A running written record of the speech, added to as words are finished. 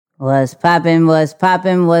What's poppin', what's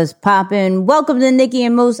poppin', what's poppin'? Welcome to Nicky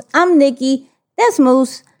and Moose. I'm Nicky. That's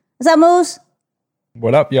Moose. What's up, Moose?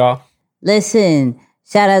 What up, y'all? Listen,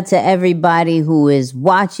 shout out to everybody who is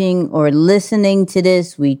watching or listening to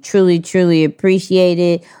this. We truly, truly appreciate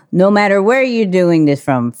it. No matter where you're doing this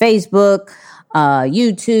from, Facebook,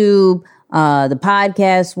 YouTube, the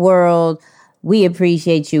podcast world, we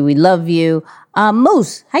appreciate you. We love you.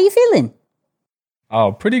 Moose, how you feeling?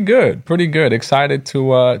 Oh, pretty good. Pretty good. Excited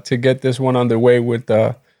to get this one underway with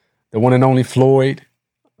the one and only Floyd,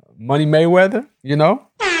 Money Mayweather, you know?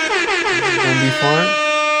 It's gonna be fun.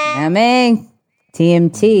 I mean,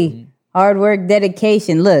 TMT, hard work,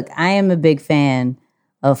 dedication. Look, I am a big fan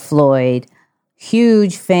of Floyd.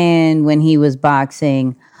 Huge fan when he was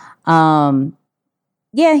boxing. Yeah,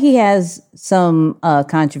 he has some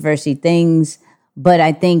controversy things, but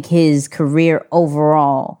I think his career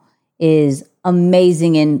overall is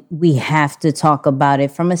amazing, and we have to talk about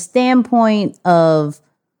it from a standpoint of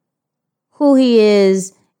who he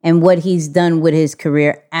is and what he's done with his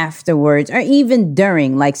career afterwards or even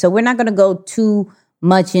during. So we're not going to go too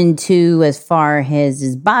much into as far as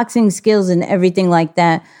his boxing skills and everything like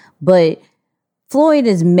that, but Floyd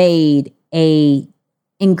has made a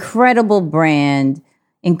incredible brand,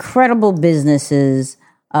 incredible businesses,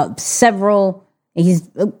 several. He's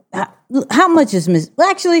how much is missed?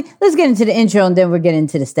 Well, actually, let's get into the intro and then we'll get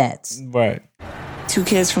into the stats. Right. 2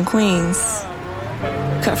 kids from Queens,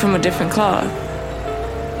 cut from a different cloth.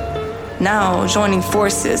 Now joining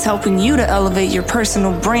forces, helping you to elevate your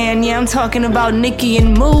personal brand. Yeah, I'm talking about Nicky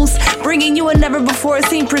and Moose, bringing you a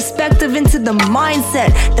never-before-seen perspective into the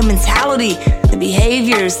mindset, the mentality, the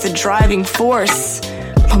behaviors, the driving force,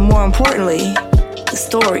 but more importantly, the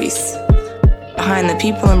stories behind the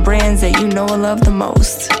people and brands that you know and love the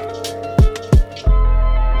most.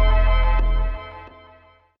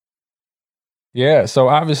 Yeah, so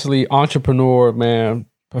obviously entrepreneur, man,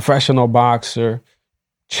 professional boxer,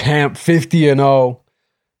 champ, 50-0,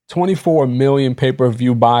 24 million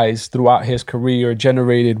pay-per-view buys throughout his career,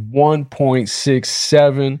 generated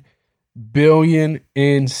 1.67 billion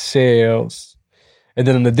in sales, and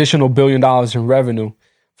then an additional $1 billion in revenue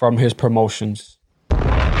from his promotions.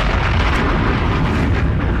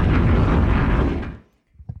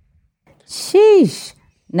 Sheesh.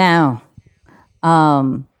 Now,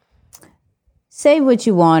 say what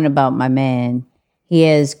you want about my man. He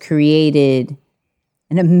has created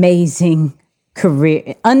an amazing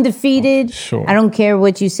career. Undefeated. Sure. I don't care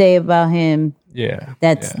what you say about him. Yeah.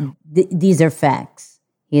 These are facts.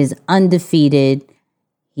 He is undefeated.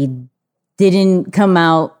 He didn't come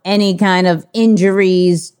out any kind of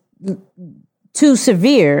injuries too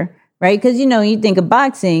severe, right? Because, you think of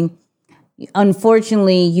boxing.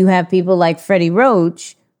 Unfortunately, you have people like Freddie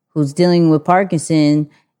Roach, who's dealing with Parkinson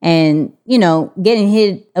and, getting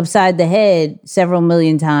hit upside the head several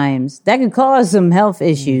million times. That could cause some health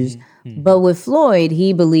issues. Mm-hmm. But with Floyd,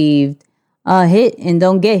 he believed hit and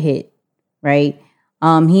don't get hit, right?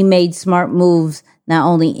 He made smart moves not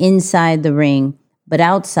only inside the ring, but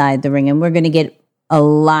outside the ring. And we're going to get a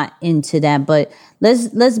lot into that. But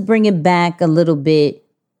let's bring it back a little bit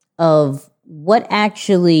of what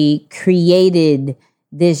actually created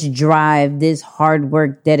this drive, this hard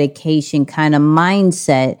work, dedication kind of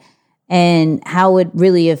mindset, and how it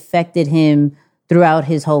really affected him throughout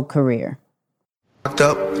his whole career. Locked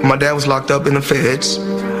up. My dad was locked up in the feds.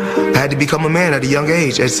 I had to become a man at a young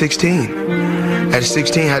age, at 16. At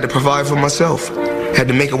 16, I had to provide for myself. Had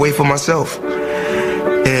to make a way for myself.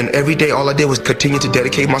 And every day, all I did was continue to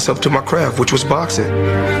dedicate myself to my craft, which was boxing.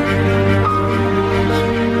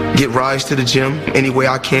 Get rides to the gym any way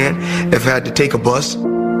I can. If I had to take a bus,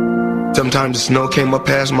 sometimes the snow came up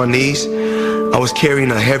past my knees. I was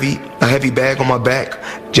carrying a heavy bag on my back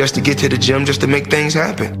just to get to the gym, just to make things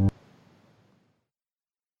happen.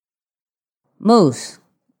 Moose,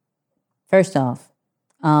 first off,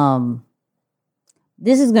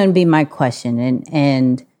 this is going to be my question.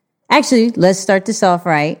 And actually, let's start this off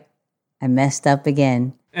right. I messed up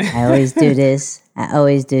again. I always do this.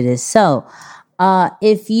 So,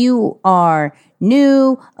 if you are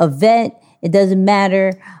new, a vet, it doesn't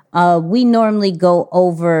matter. We normally go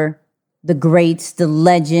over the greats, the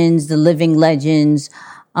legends, the living legends,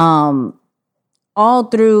 all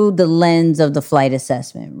through the lens of the flight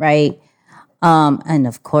assessment, right? And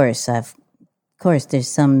of course, there's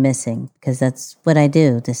some missing because that's what I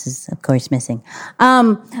do. This is, of course, missing.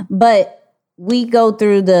 But we go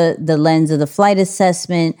through the lens of the flight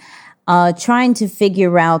assessment, trying to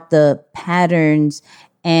figure out the patterns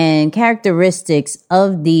and characteristics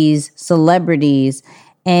of these celebrities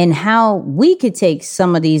and how we could take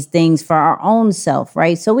some of these things for our own self,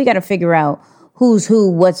 right? So we got to figure out who's who,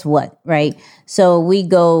 what's what, right? So we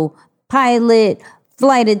go pilot,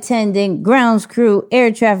 flight attendant, grounds crew,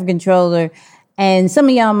 air traffic controller, and some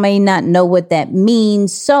of y'all may not know what that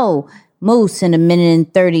means. So, Moose, in a minute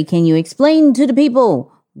and 30, can you explain to the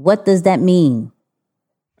people, what does that mean?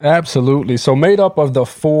 Absolutely. So made up of the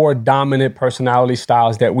 4 dominant personality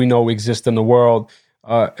styles that we know exist in the world.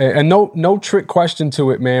 And no trick question to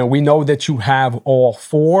it, man. We know that you have all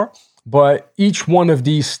 4, but each one of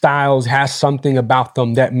these styles has something about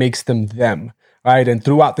them that makes them them. Right. And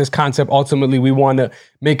throughout this concept, ultimately, we want to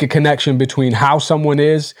make a connection between how someone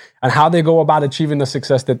is and how they go about achieving the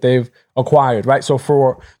success that they've acquired. Right. So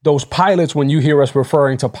for those pilots, when you hear us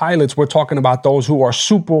referring to pilots, we're talking about those who are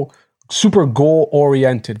super goal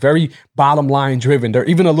oriented, very bottom line driven. They're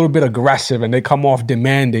even a little bit aggressive and they come off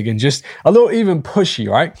demanding and just a little even pushy.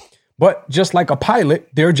 Right. But just like a pilot,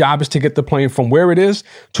 their job is to get the plane from where it is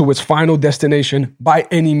to its final destination by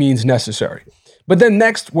any means necessary. But then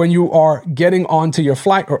next, when you are getting onto your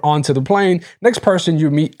flight or onto the plane, next person you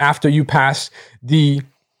meet after you pass the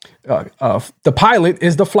pilot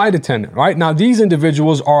is the flight attendant, right? Now, these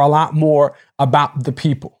individuals are a lot more about the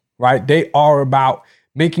people, right? They are about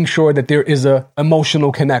making sure that there is a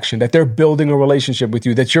emotional connection, that they're building a relationship with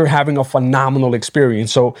you, that you're having a phenomenal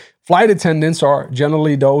experience. So flight attendants are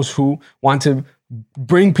generally those who want to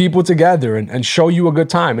bring people together and show you a good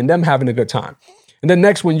time and them having a good time. And then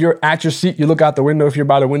next, when you're at your seat, you look out the window. If you're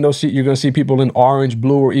by the window seat, you're going to see people in orange,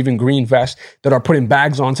 blue, or even green vests that are putting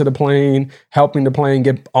bags onto the plane, helping the plane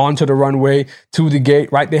get onto the runway, to the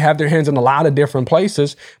gate, right? They have their hands in a lot of different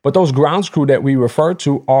places. But those grounds crew that we refer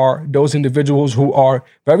to are those individuals who are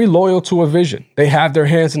very loyal to a vision. They have their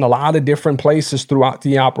hands in a lot of different places throughout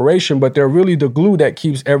the operation, but they're really the glue that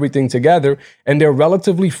keeps everything together. And they're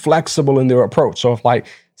relatively flexible in their approach. So if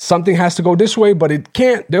something has to go this way, but it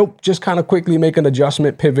can't, they'll just kind of quickly make an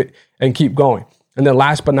adjustment, pivot, and keep going. And then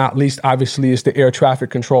last but not least, obviously, is the air traffic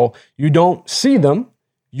control. You don't see them,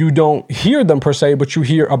 you don't hear them per se, but you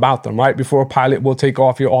hear about them, right? Before a pilot will take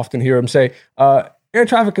off, you'll often hear them say, air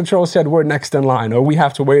traffic control said we're next in line, or we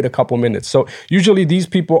have to wait a couple minutes. So usually these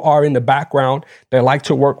people are in the background. They like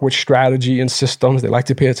to work with strategy and systems. They like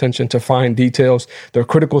to pay attention to fine details. They're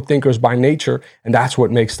critical thinkers by nature, and that's what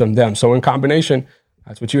makes them them. So in combination,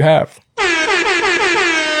 that's what you have.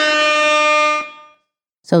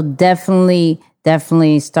 So definitely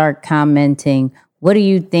start commenting. What do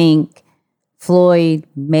you think Floyd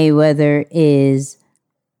Mayweather is,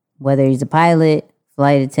 whether he's a pilot,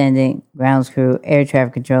 flight attendant, grounds crew, air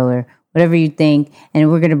traffic controller, whatever you think. And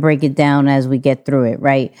we're going to break it down as we get through it,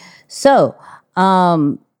 right? So,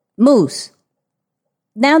 Moose,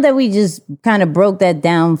 now that we just kind of broke that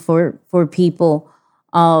down for people,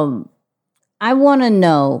 I want to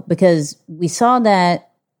know, because we saw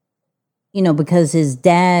that, because his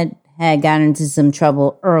dad had gotten into some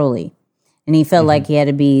trouble early and he felt like he had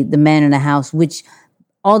to be the man in the house, which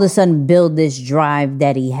all of a sudden build this drive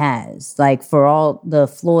that he has. Like for all the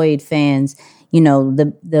Floyd fans,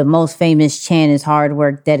 the most famous chant is hard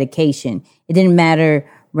work, dedication. It didn't matter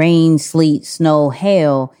rain, sleet, snow,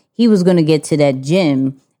 hail. He was going to get to that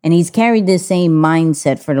gym, and he's carried this same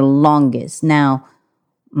mindset for the longest. Now,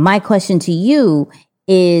 my question to you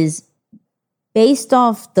is based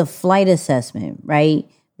off the flight assessment, right?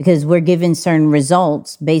 Because we're given certain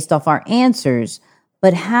results based off our answers,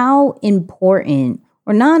 but how important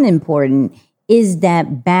or non-important is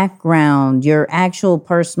that background, your actual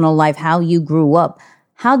personal life, how you grew up?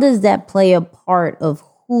 How does that play a part of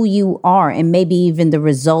who you are and maybe even the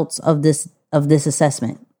results of this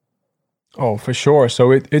assessment? Oh, for sure.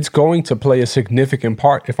 So it's going to play a significant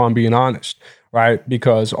part, if I'm being honest, right?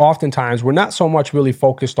 Because oftentimes we're not so much really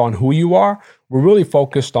focused on who you are. We're really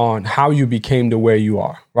focused on how you became the way you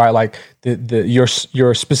are, right? Like your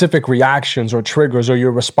specific reactions or triggers or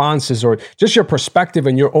your responses or just your perspective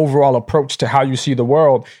and your overall approach to how you see the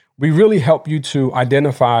world. We really help you to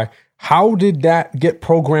identify, how did that get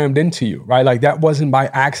programmed into you, right? Like that wasn't by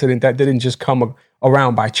accident. That didn't just come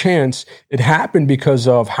around by chance. It happened because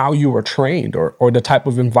of how you were trained or the type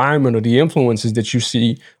of environment or the influences that you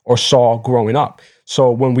see or saw growing up.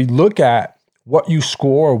 So when we look at what you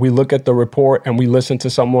score, we look at the report and we listen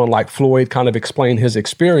to someone like Floyd kind of explain his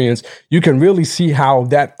experience, you can really see how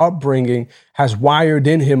that upbringing has wired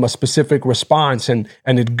in him a specific response, and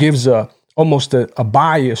it gives almost a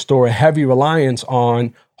bias or a heavy reliance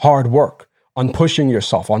on hard work, on pushing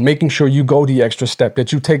yourself, on making sure you go the extra step,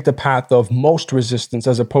 that you take the path of most resistance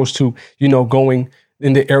as opposed to, going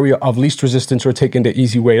in the area of least resistance or taking the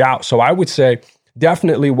easy way out. So I would say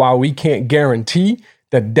definitely, while we can't guarantee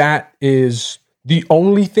that is the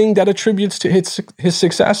only thing that attributes to his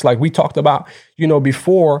success, like we talked about,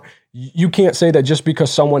 before, you can't say that just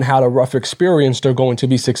because someone had a rough experience, they're going to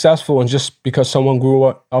be successful. And just because someone grew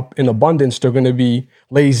up in abundance, they're going to be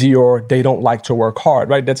lazy or they don't like to work hard,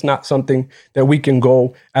 right? That's not something that we can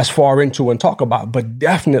go as far into and talk about. But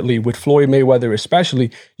definitely with Floyd Mayweather especially,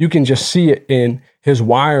 you can just see it in his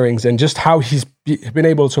wirings and just how he's been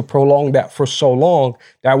able to prolong that for so long.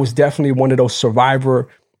 That was definitely one of those survivor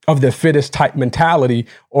of the fittest type mentality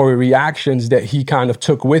or reactions that he kind of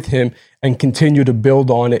took with him and continued to build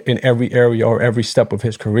on it in every area or every step of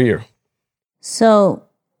his career. So,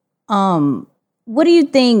 what do you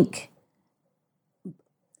think?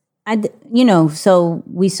 So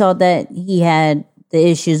we saw that he had the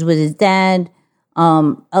issues with his dad,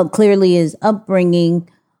 clearly his upbringing.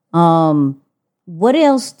 What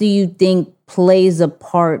else do you think plays a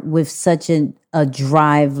part with such a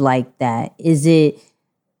drive like that? Is it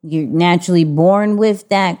you're naturally born with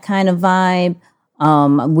that kind of vibe?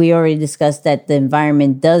 We already discussed that the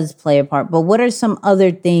environment does play a part, but what are some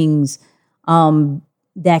other things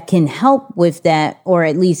that can help with that, or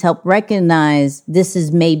at least help recognize this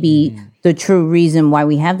is maybe the true reason why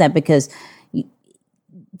we have that? Because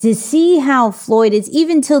to see how Floyd is,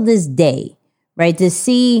 even till this day, right, to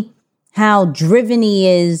see how driven he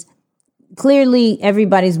is, clearly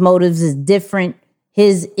everybody's motives is different.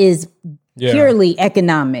 His is purely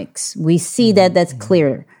economics. We see that that's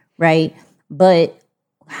clear, right? But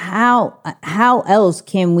how else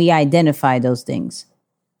can we identify those things?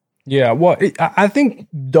 Yeah, well, I think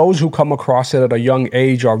those who come across it at a young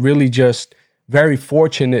age are really just very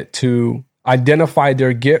fortunate to identify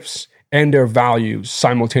their gifts and their values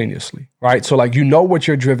simultaneously, right? So like, you know what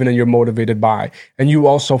you're driven and you're motivated by, and you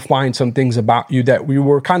also find some things about you that we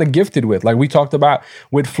were kind of gifted with. Like we talked about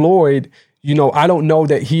with Floyd, I don't know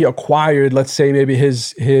that he acquired, let's say maybe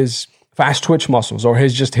his fast twitch muscles or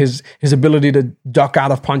his ability to duck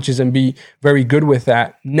out of punches and be very good with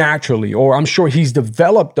that naturally. Or I'm sure he's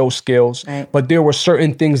developed those skills, right, but there were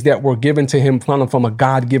certain things that were given to him from a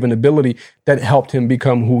God-given ability that helped him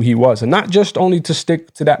become who he was. And not just only to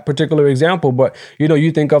stick to that particular example, but,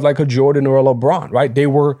 you think of like a Jordan or a LeBron, right? They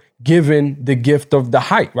were given the gift of the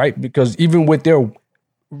height, right? Because even with their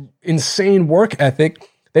insane work ethic,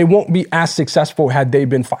 they won't be as successful had they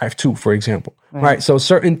been 5'2", for example, right? So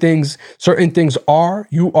certain things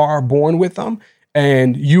you are born with them,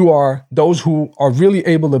 and you are those who are really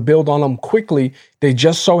able to build on them quickly. They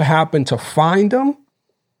just so happen to find them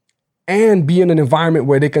and be in an environment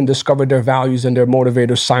where they can discover their values and their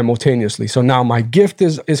motivators simultaneously. So now my gift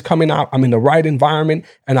is coming out. I'm in the right environment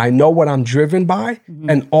and I know what I'm driven by,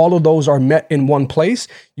 and all of those are met in one place.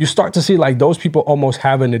 You start to see like those people almost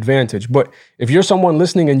have an advantage. But if you're someone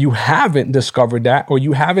listening and you haven't discovered that, or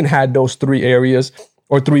you haven't had those three areas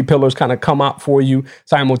or three pillars kind of come out for you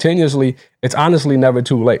simultaneously, it's honestly never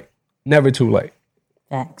too late. Never too late.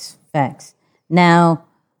 Facts. Now,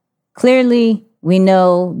 clearly, we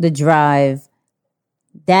know the drive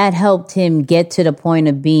that helped him get to the point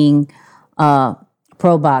of being a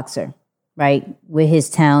pro boxer, right? With his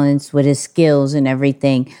talents, with his skills and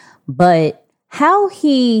everything. But how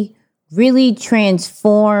he really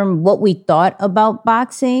transformed what we thought about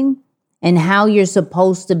boxing and how you're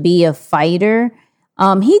supposed to be a fighter,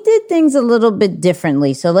 he did things a little bit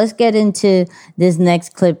differently. So let's get into this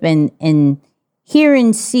next clip and hear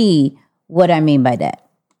and see what I mean by that.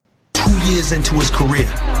 2 years into his career,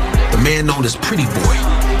 the man known as Pretty Boy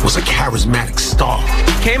was a charismatic star.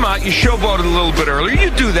 Came out, you showboated a little bit earlier. You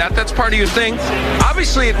do that. That's part of your thing.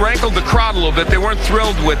 Obviously, it rankled the crowd a little bit. They weren't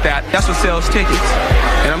thrilled with that. That's what sells tickets.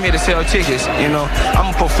 And I'm here to sell tickets.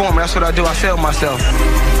 I'm a performer. That's what I do. I sell myself.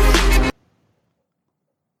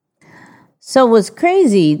 So what's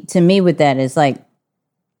crazy to me with that is like,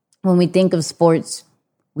 when we think of sports,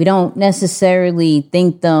 we don't necessarily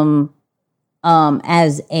think them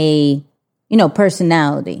as a,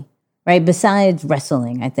 personality, right? Besides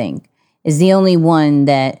wrestling, I think, is the only one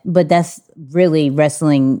but that's really,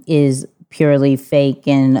 wrestling is purely fake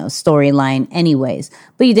and a storyline anyways.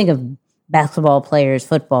 But you think of basketball players,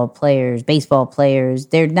 football players, baseball players,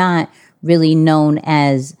 they're not really known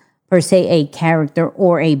as per se a character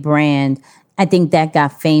or a brand. I think that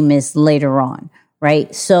got famous later on,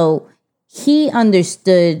 right? So he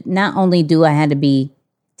understood not only do I have to be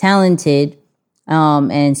talented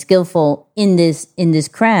and skillful in this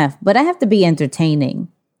craft, but I have to be entertaining.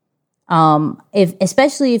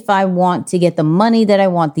 Especially if I want to get the money that I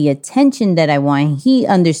want, the attention that I want. He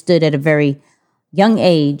understood at a very young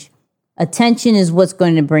age, attention is what's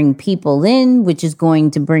going to bring people in, which is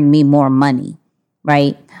going to bring me more money,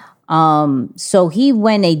 right? So he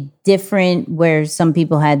went a different, where some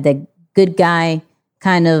people had the good guy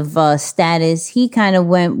kind of status. He kind of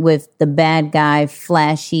went with the bad guy,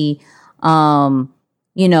 flashy, confidence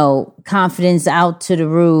out to the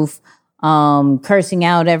roof, cursing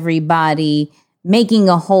out everybody, making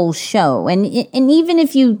a whole show. And even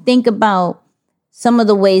if you think about some of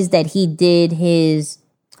the ways that he did his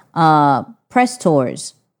press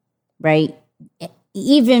tours, right?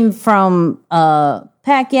 Even from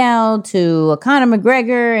Pacquiao to Conor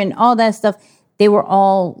McGregor and all that stuff, they were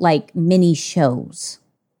all like mini shows,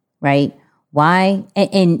 right? Why?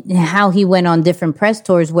 And how he went on different press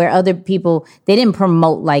tours where other people, they didn't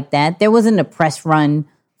promote like that. There wasn't a press run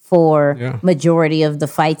for majority of the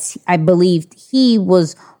fights. I believe he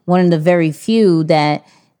was one of the very few that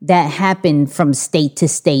happened from state to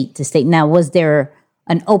state to state. Now, was there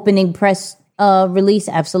an opening press release?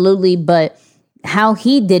 Absolutely. But how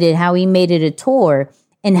he did it, how he made it a tour,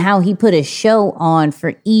 and how he put a show on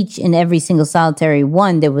for each and every single solitary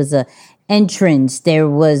one. There was a entrance, there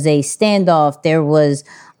was a standoff, there was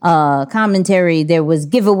commentary, there was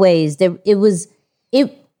giveaways.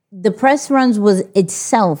 The press runs was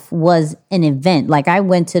an event. Like I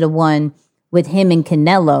went to the one with him and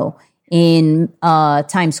Canelo in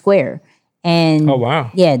Times Square, and oh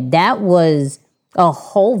wow, yeah, that was a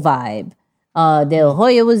whole vibe. De La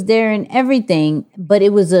Hoya was there and everything, but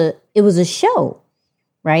it was a show.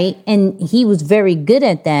 Right. And he was very good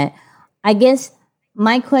at that. I guess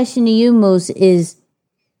my question to you, Moose, is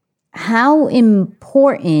how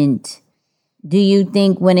important do you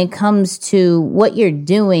think when it comes to what you're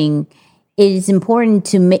doing, it is important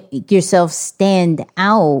to make yourself stand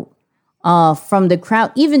out from the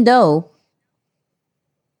crowd, even though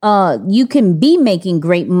you can be making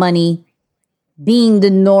great money being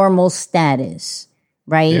the normal status,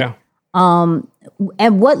 right? Yeah.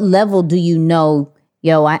 At what level do you know,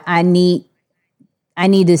 I need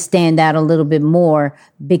to stand out a little bit more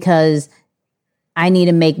because I need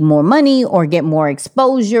to make more money or get more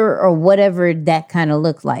exposure or whatever that kind of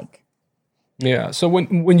looked like? Yeah. So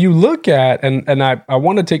when you look at, and I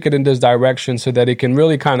want to take it in this direction so that it can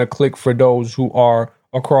really kind of click for those who are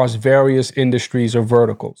across various industries or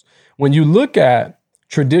verticals. When you look at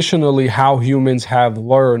traditionally how humans have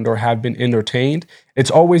learned or have been entertained,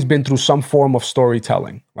 it's always been through some form of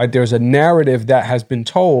storytelling, right? There's a narrative that has been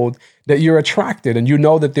told that you're attracted, and you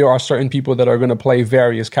know that there are certain people that are going to play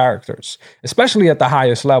various characters, especially at the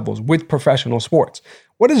highest levels with professional sports.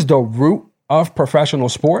 What is the root of professional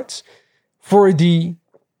sports? For the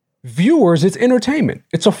viewers, it's entertainment.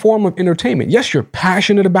 It's a form of entertainment. Yes, you're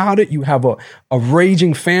passionate about it. You have a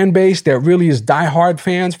raging fan base that really is diehard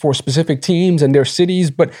fans for specific teams and their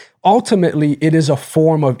cities, but ultimately it is a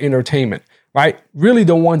form of entertainment, right? Really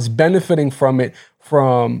the ones benefiting from it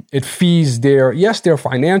feeds their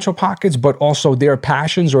financial pockets, but also their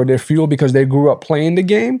passions or their fuel because they grew up playing the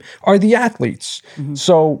game are the athletes. Mm-hmm.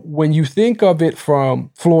 So when you think of it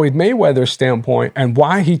from Floyd Mayweather's standpoint and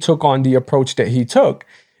why he took on the approach that he took,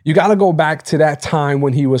 you got to go back to that time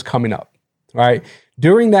when he was coming up, right?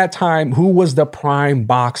 During that time, who was the prime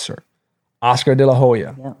boxer? Oscar De La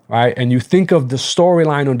Hoya, right? And you think of the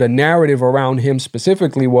storyline or the narrative around him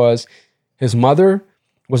specifically was his mother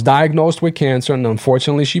was diagnosed with cancer and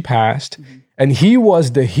unfortunately she passed. Mm-hmm. And he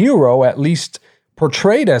was the hero, at least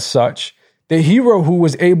portrayed as such, the hero who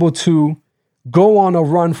was able to go on a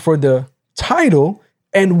run for the title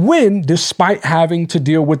and win despite having to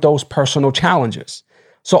deal with those personal challenges.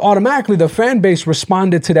 So automatically the fan base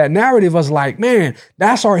responded to that narrative as like, man,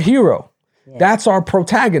 that's our hero. Yeah. That's our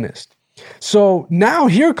protagonist. So now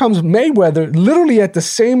here comes Mayweather literally at the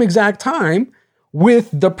same exact time with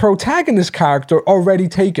the protagonist character already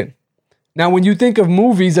taken. Now, when you think of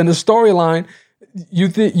movies and the storyline,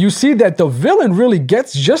 you see that the villain really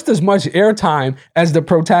gets just as much airtime as the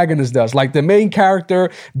protagonist does. Like the main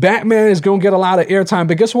character, Batman is going to get a lot of airtime,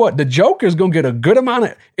 but guess what? The Joker is going to get a good amount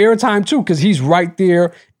of airtime too, because he's right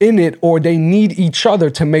there in it, or they need each other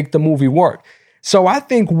to make the movie work. So I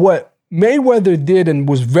think what Mayweather did and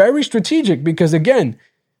was very strategic, because again,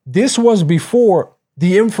 this was before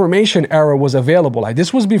the information era was available. Like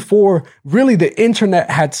this was before really the internet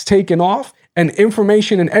had taken off and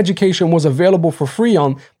information and education was available for free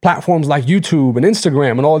on platforms like YouTube and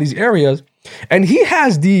Instagram and all these areas. And he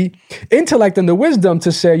has the intellect and the wisdom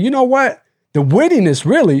to say, you know what? The wittiness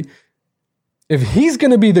really, if he's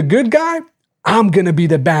going to be the good guy, I'm going to be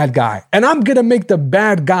the bad guy. And I'm going to make the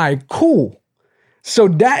bad guy cool. So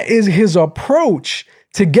that is his approach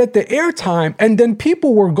to get the airtime. And then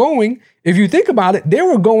people were going, if you think about it, they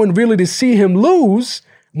were going really to see him lose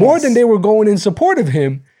more than they were going in support of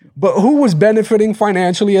him. But who was benefiting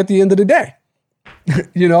financially at the end of the day?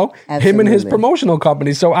 you know, Absolutely. him and his promotional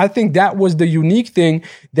company. So I think that was the unique thing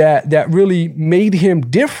that really made him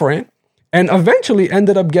different, and eventually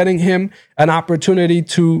ended up getting him an opportunity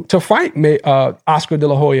to fight Oscar De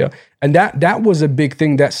La Hoya. And that was a big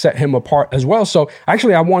thing that set him apart as well. So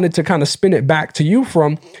actually, I wanted to kind of spin it back to you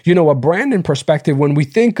from, you know, a branding perspective. When we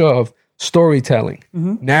think of storytelling,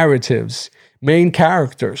 narratives, main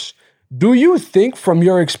characters, do you think from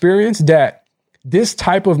your experience that this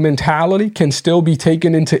type of mentality can still be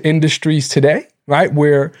taken into industries today, right?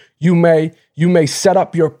 Where you may set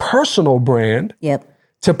up your personal brand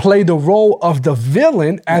to play the role of the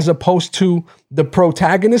villain as opposed to the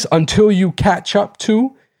protagonist until you catch up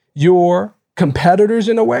to your competitors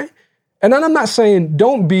in a way. And then I'm not saying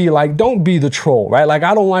don't be the troll, right? Like,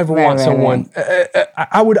 I don't ever want someone.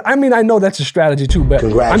 I know that's a strategy too, but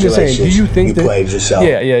I'm just saying, do you think that? Played yourself.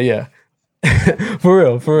 Yeah. For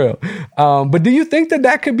real. But do you think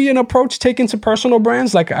that could be an approach taken to personal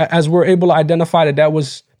brands? Like, as we're able to identify that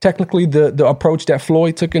was technically the approach that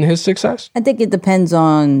Floyd took in his success? I think it depends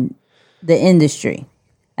on the industry.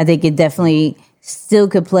 I think it definitely still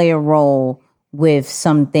could play a role with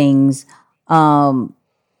some things.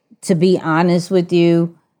 To be honest with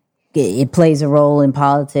you, it plays a role in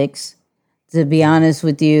politics. To be honest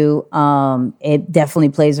with you, it definitely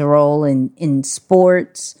plays a role in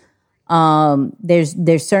sports.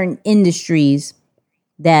 There's certain industries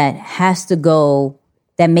that has to go,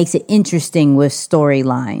 that makes it interesting with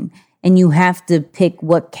storyline. And you have to pick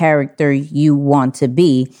what character you want to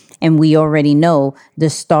be. And we already know the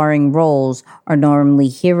starring roles are normally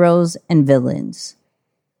heroes and villains,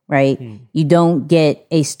 right? You don't get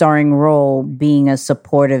a starring role being a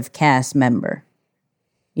supportive cast member,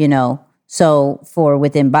 you know? So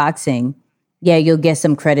within boxing, yeah, you'll get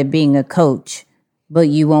some credit being a coach, but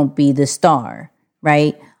you won't be the star,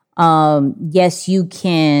 right? Yes, you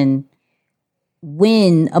can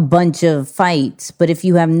win a bunch of fights, but if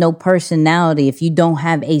you have no personality, if you don't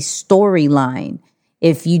have a storyline,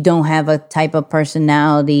 if you don't have a type of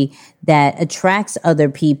personality that attracts other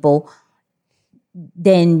people,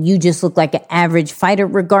 then you just look like an average fighter,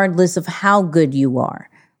 regardless of how good you are,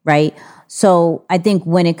 right? So I think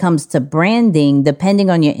when it comes to branding, depending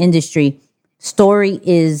on your industry, story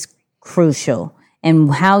is crucial.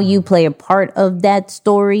 And how you play a part of that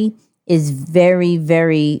story is very,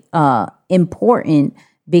 very important,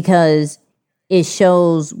 because it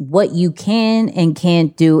shows what you can and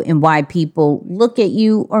can't do and why people look at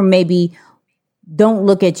you, or maybe don't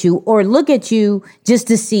look at you, or look at you just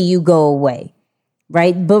to see you go away,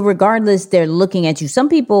 right? But regardless, they're looking at you. Some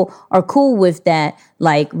people are cool with that.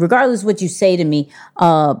 Like, regardless what you say to me,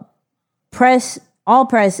 all press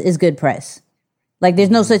is good press. Like, there's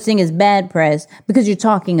no such thing as bad press, because you're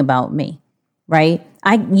talking about me, right?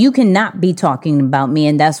 You cannot be talking about me,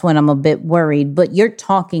 and that's when I'm a bit worried, but you're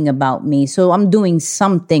talking about me, so I'm doing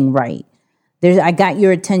something right. I got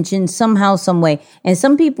your attention somehow, some way. And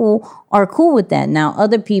some people are cool with that. Now,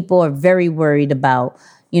 other people are very worried about,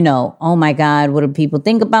 you know, oh my God, what do people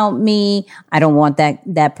think about me? I don't want that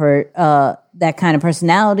kind of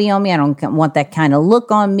personality on me. I don't want that kind of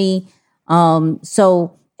look on me.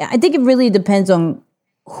 So I think it really depends on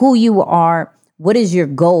who you are. What is your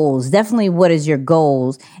goals? Definitely, what is your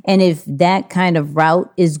goals? And if that kind of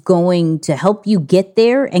route is going to help you get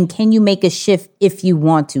there, and can you make a shift if you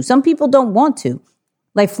want to? Some people don't want to.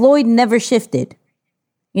 Like, Floyd never shifted.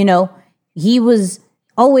 You know, he was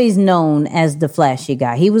always known as the flashy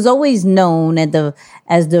guy. He was always known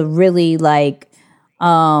as the really like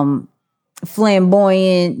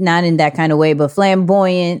flamboyant, not in that kind of way, but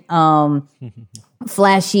flamboyant,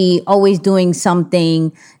 flashy, always doing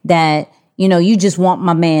something that, you know, you just want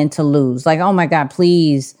my man to lose. Like, oh my God,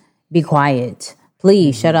 please be quiet.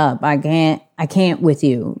 Please shut up. I can't with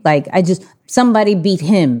you. Like, somebody beat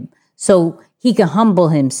him so he can humble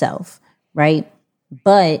himself, right?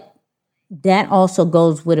 But that also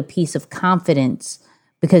goes with a piece of confidence,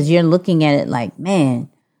 because you're looking at it like, man,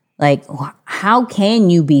 like, how can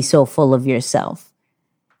you be so full of yourself?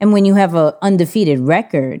 And when you have an undefeated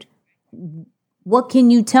record, what can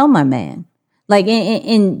you tell my man? Like,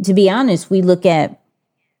 and to be honest, we look at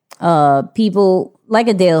people like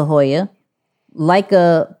a De La Hoya, like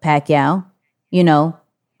a Pacquiao,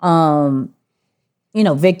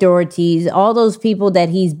 Victor Ortiz, all those people that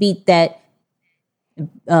he's beat, that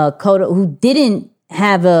Cotto, who didn't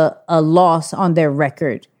have a loss on their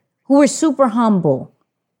record, who were super humble,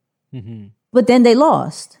 but then they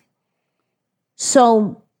lost.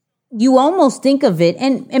 So you almost think of it,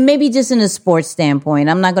 and maybe just in a sports standpoint,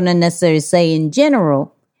 I'm not going to necessarily say in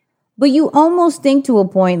general, but you almost think to a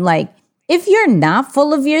point like, if you're not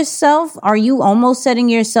full of yourself, are you almost setting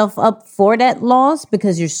yourself up for that loss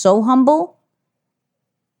because you're so humble?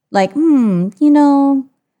 Like,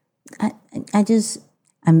 I just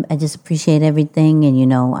appreciate everything,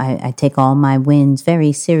 and I take all my wins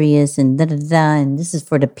very serious, and and this is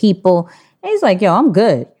for the people. And he's like, yo, I'm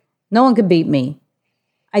good. No one could beat me.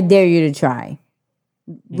 I dare you to try.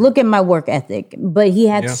 Look at my work ethic. But he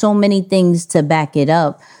had so many things to back it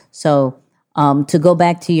up. So to go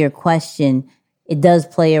back to your question, it does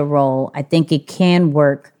play a role. I think it can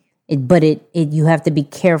work, but you have to be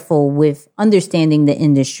careful with understanding the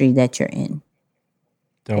industry that you're in.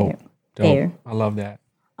 Dope. Fair. I love that.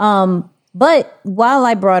 But while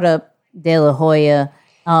I brought up De La Hoya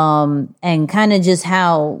and kind of just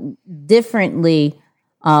how differently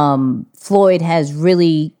Floyd has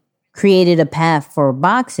really created a path for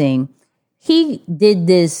boxing, he did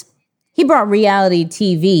this. He brought reality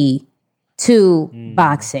TV to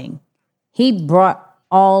boxing. He brought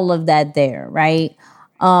all of that there, right?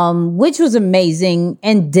 Which was amazing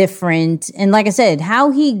and different. And like I said,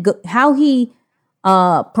 how he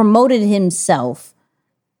promoted himself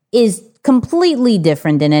is completely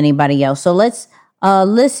different than anybody else. So let's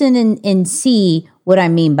listen and see what I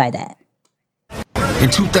mean by that. In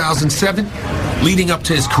 2007, leading up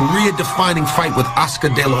to his career-defining fight with Oscar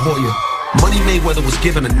De La Hoya, Money Mayweather was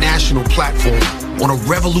given a national platform on a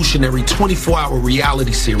revolutionary 24-hour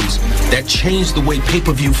reality series that changed the way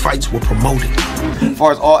pay-per-view fights were promoted. As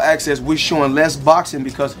far as All Access, we're showing less boxing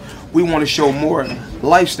because we want to show more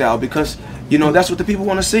lifestyle, because that's what the people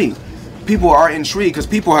want to see. People are intrigued because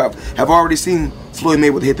people have already seen Floyd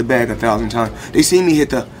Mayweather hit the bag 1,000 times. They seen me hit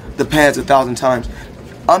the pads 1,000 times.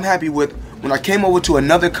 I'm happy with when I came over to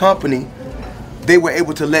another company, they were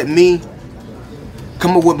able to let me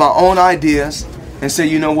come up with my own ideas and say,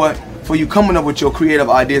 you know what, for you coming up with your creative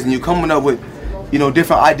ideas and you coming up with,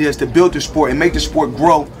 different ideas to build the sport and make the sport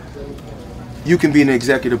grow, you can be an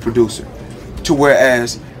executive producer. To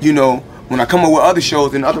whereas, when I come up with other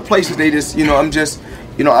shows in other places, they just, I'm just,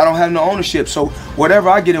 I don't have no ownership. So whatever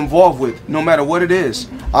I get involved with, no matter what it is,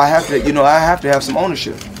 I have to have some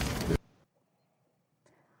ownership.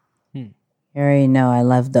 You already know I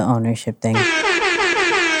love the ownership thing.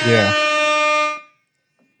 Yeah.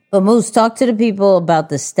 But Moose, talk to the people about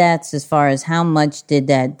the stats as far as how much did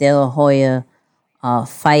that De La Hoya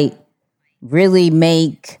fight really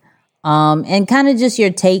make, and kind of just your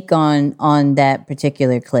take on that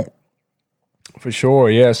particular clip. For sure,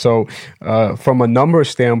 yeah. So from a number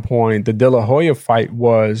standpoint, the De La Hoya fight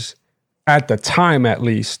was, at the time at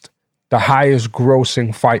least, the highest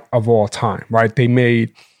grossing fight of all time, right?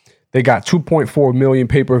 They got 2.4 million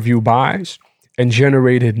pay-per-view buys and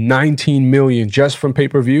generated 19 million just from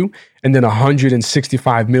pay-per-view, and then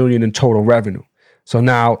 165 million in total revenue. So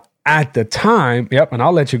now at the time, and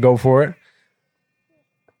I'll let you go for it.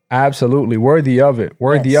 Absolutely. Worthy of it,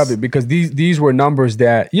 because these were numbers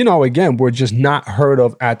that, again, were just not heard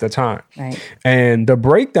of at the time. Right. And the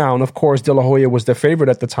breakdown, of course, De La Hoya was the favorite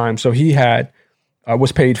at the time. So he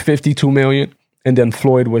was paid 52 million, and then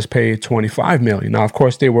Floyd was paid 25 million. Now, of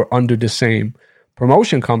course, they were under the same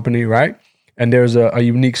promotion company, right? And there's a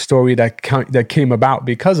unique story that came about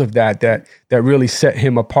because of that really set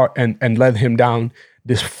him apart and led him down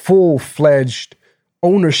this full-fledged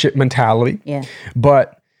ownership mentality. Yeah.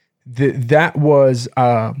 But that was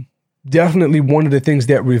definitely one of the things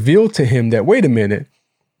that revealed to him that, wait a minute,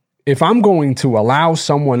 if I'm going to allow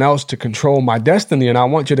someone else to control my destiny, and I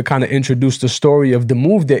want you to kind of introduce the story of the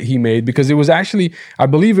move that he made, because it was actually, I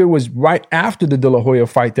believe it was right after the De La Hoya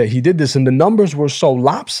fight that he did this, and the numbers were so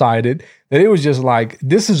lopsided that it was just like,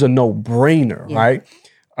 this is a no-brainer, right?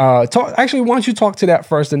 Why don't you talk to that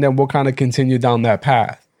first, and then we'll kind of continue down that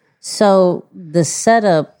path. So the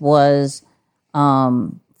setup was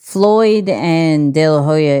Floyd and De La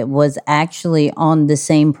Hoya was actually on the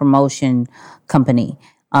same promotion company,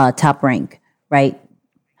 Top Rank, right?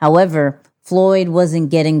 However, Floyd wasn't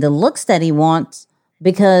getting the looks that he wants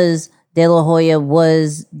because De La Hoya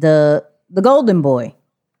was the golden boy.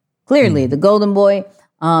 Clearly, the golden boy.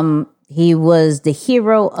 He was the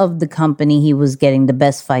hero of the company. He was getting the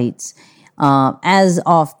best fights as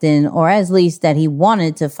often, or as least that he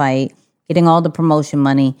wanted to fight, getting all the promotion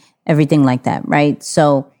money, everything like that, right?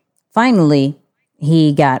 So finally,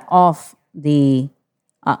 he got off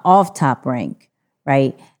Top Rank,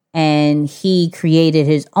 right? And he created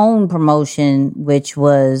his own promotion, which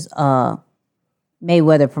was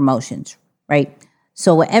Mayweather Promotions, right?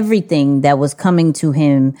 So everything that was coming to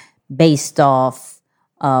him based off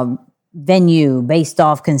venue, based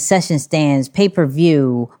off concession stands,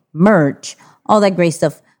 pay-per-view, merch, all that great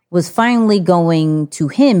stuff was finally going to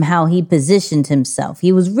him, how he positioned himself.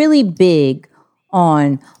 He was really big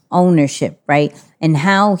on ownership, right? And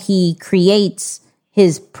how he creates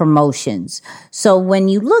his promotions. So when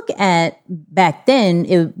you look at back then,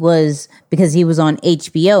 it was because he was on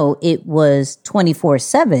HBO, it was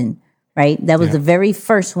 24/7, right? That was the very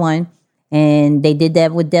first one. And they did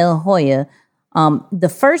that with De La Hoya. The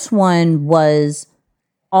first one was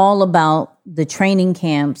all about the training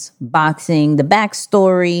camps, boxing, the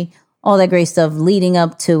backstory, all that great stuff leading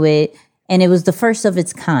up to it. And it was the first of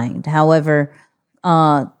its kind. However,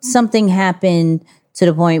 something happened to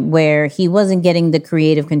the point where he wasn't getting the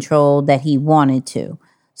creative control that he wanted to.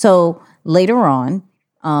 So later on,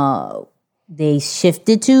 they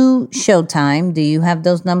shifted to Showtime. Do you have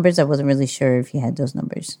those numbers? I wasn't really sure if you had those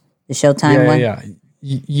numbers. The Showtime one?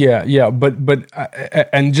 Yeah. But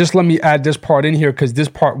and just let me add this part in here because this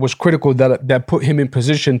part was critical that put him in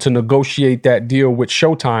position to negotiate that deal with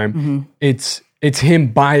Showtime. Mm-hmm. It's him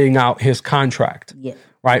buying out his contract,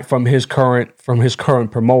 right, from his current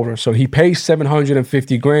promoter. So he pays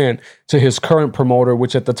 $750,000 to his current promoter,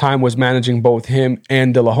 which at the time was managing both him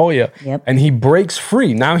and De La Hoya, and he breaks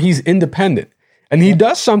free. Now he's independent. And he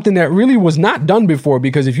does something that really was not done before,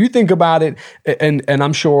 because if you think about it, and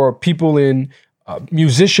I'm sure people in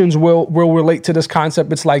musicians will relate to this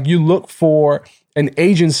concept. It's like you look for an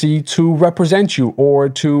agency to represent you or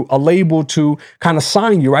to a label to kind of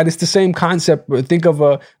sign you, right? It's the same concept. Think of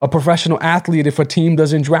a professional athlete if a team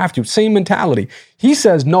doesn't draft you. Same mentality. He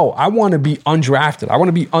says, no, I want to be undrafted. I want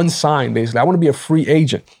to be unsigned, basically. I want to be a free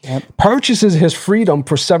agent. Purchases his freedom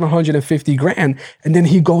for $750,000, and then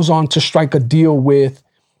he goes on to strike a deal with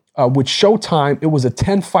Showtime. It was a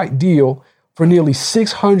 10-fight deal for nearly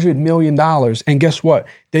 $600 million. And guess what?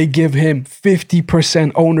 They give him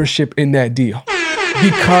 50% ownership in that deal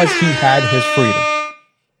because he had his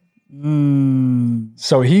freedom.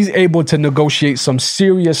 So he's able to negotiate some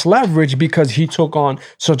serious leverage because he took on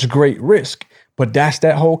such great risk. But that's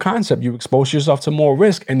that whole concept. You expose yourself to more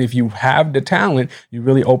risk. And if you have the talent, you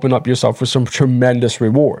really open up yourself for some tremendous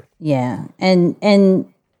reward. Yeah. And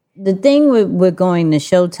the thing with going to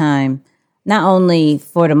Showtime, not only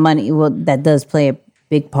for the money, well, that does play a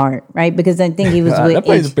big part, right? Because I think he was with that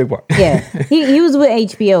plays a big part. he was with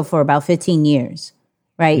HBO for about 15 years,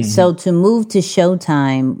 right? Mm-hmm. So to move to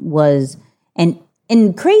Showtime was,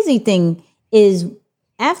 and crazy thing is,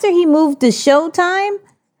 after he moved to Showtime,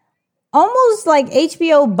 almost like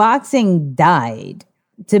HBO boxing died,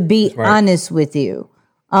 to be honest with you.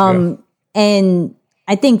 And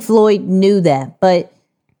I think Floyd knew that, but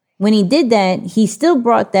when he did that, he still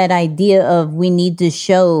brought that idea of we need to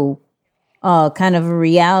show kind of a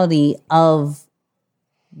reality of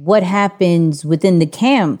what happens within the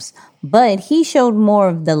camps, but he showed more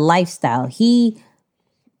of the lifestyle. He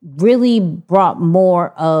really brought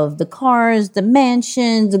more of the cars, the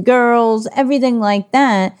mansions, the girls, everything like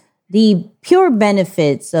that, the pure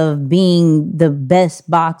benefits of being the best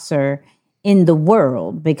boxer in the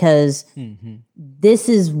world, because this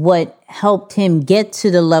is what helped him get to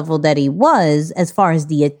the level that he was as far as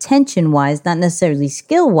the attention wise, not necessarily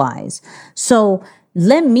skill wise. So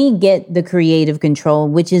let me get the creative control,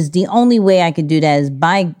 which is the only way I could do that is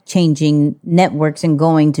by changing networks and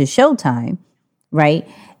going to Showtime, right?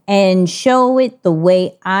 And show it the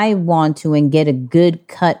way I want to and get a good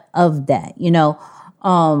cut of that. You know,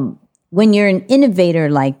 when you're an innovator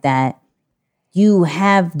like that, you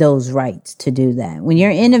have those rights to do that. When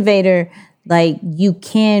you're an innovator, like, you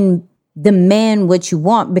can demand what you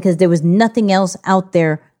want because there was nothing else out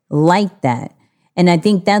there like that. And I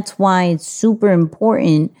think that's why it's super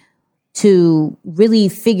important to really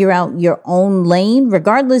figure out your own lane,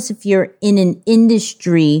 regardless if you're in an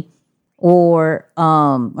industry or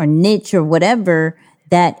niche or whatever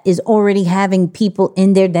that is already having people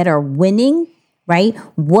in there that are winning, right?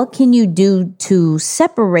 What can you do to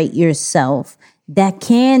separate yourself that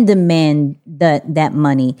can demand that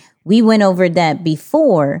money? We went over that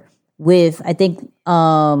before with, I think,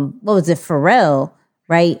 what was it, Pharrell,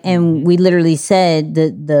 right? And we literally said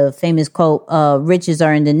the famous quote, riches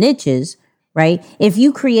are in the niches, right? If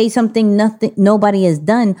you create something nobody has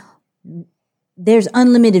done, there's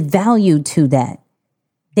unlimited value to that.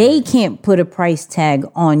 They can't put a price tag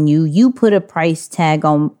on you. You put a price tag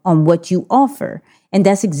on what you offer. And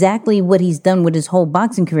that's exactly what he's done with his whole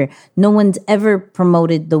boxing career. No one's ever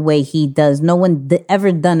promoted the way he does. No one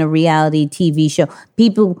ever done a reality TV show.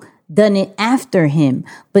 People done it after him,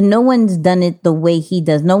 but no one's done it the way he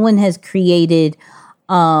does. No one has created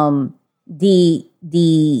the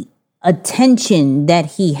attention that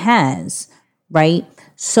he has, right?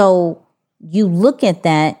 So you look at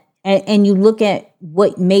that and you look at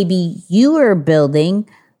what maybe you are building,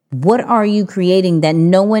 what are you creating that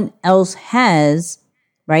no one else has,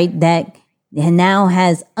 right? That now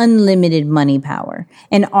has unlimited money power.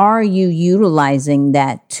 And are you utilizing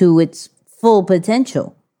that to its full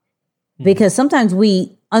potential? Because sometimes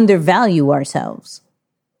we undervalue ourselves,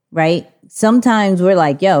 right? Sometimes we're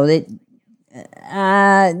like, yo, this,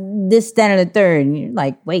 that, and the third. And you're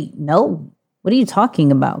like, wait, no, what are you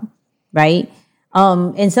talking about? Right?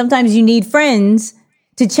 And sometimes you need friends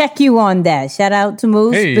to check you on that. Shout out to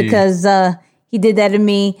Moose because he did that to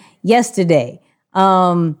me yesterday.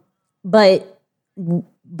 But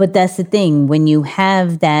that's the thing. When you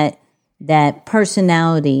have that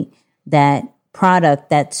personality, that product,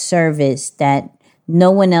 that service that no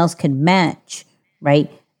one else can match, right?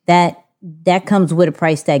 That comes with a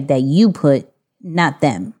price tag that you put, not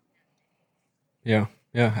them. Yeah,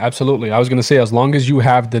 absolutely. I was going to say, as long as you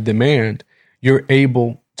have the demand, you're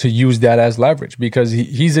able to use that as leverage because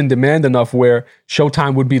he's in demand enough where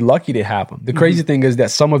Showtime would be lucky to have him. The crazy thing is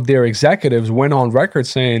that some of their executives went on record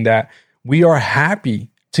saying that we are happy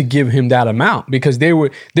to give him that amount because they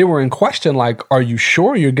were in question, like, are you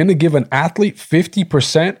sure you're going to give an athlete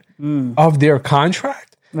 50% of their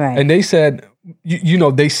contract? Right. And they said, you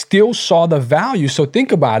know, they still saw the value. So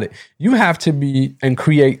think about it. You have to be and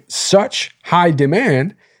create such high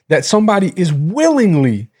demand that somebody is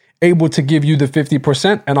willingly able to give you the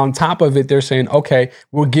 50%. And on top of it, they're saying, okay,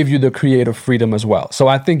 we'll give you the creative freedom as well. So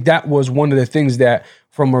I think that was one of the things that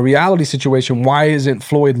from a reality situation, why isn't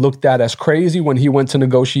Floyd looked at as crazy when he went to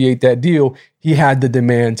negotiate that deal? He had the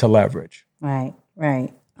demand to leverage. Right.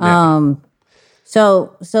 Yeah.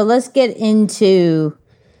 So let's get into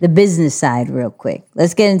the business side real quick.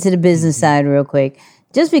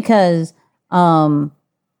 Just because,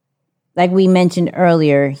 like we mentioned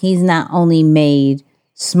earlier, he's not only made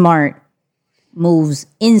smart moves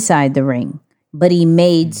inside the ring, but he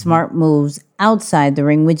made smart moves outside the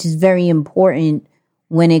ring, which is very important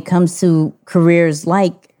when it comes to careers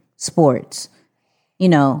like sports. You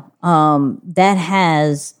know, that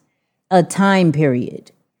has a time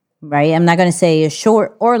period, right? I'm not going to say a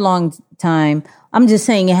short or long time. I'm just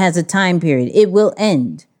saying it has a time period. It will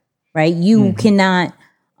end, right? You cannot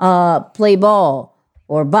play ball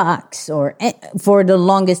or box or for the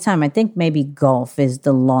longest time. I think maybe golf is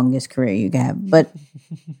the longest career you can have, but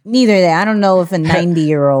neither of that. I don't know if a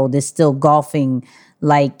 90-year-old is still golfing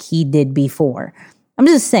like he did before. I'm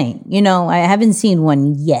just saying, you know, I haven't seen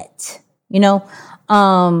one yet, you know?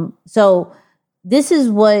 So this is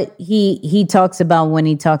what he talks about when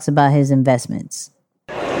he talks about his investments.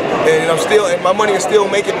 And my money is still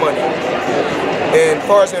making money. And as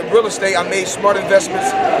far as in real estate, I made smart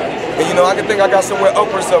investments. And, you know, I think I got somewhere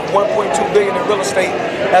upwards of $1.2 billion in real estate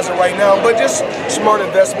as of right now. But just smart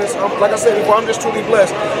investments. Like I said before, I'm just truly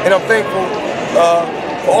blessed. And I'm thankful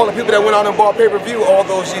for all the people that went out and bought pay-per-view all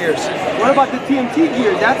those years. What about the TMT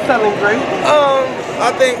gear? That's selling great.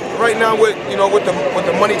 I think right now with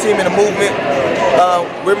the money team and the movement,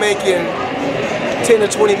 we're making $10 to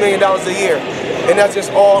 $20 million a year. And that's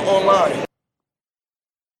just all online.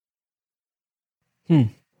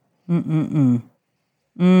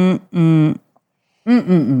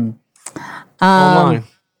 Online.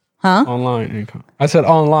 Huh? Online income. I said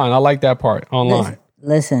online. I like that part. Online.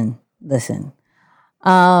 Listen.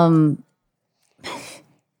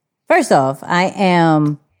 First off, I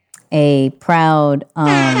am a proud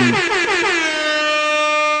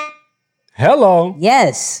Hello.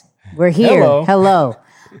 Yes, we're here. Hello.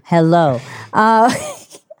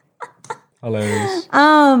 Hilarious.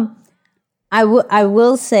 I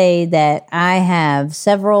will say that I have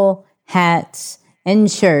several hats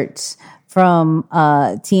and shirts from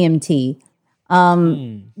TMT.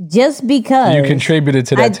 Just because you contributed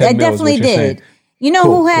to that 10 I mils, definitely did. Saying. You know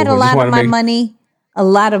who had a lot of my money? A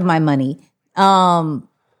lot of my money. Not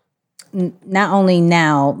only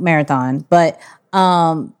now Marathon, but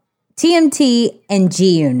TMT and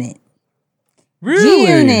G Unit. Really? G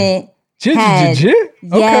Unit had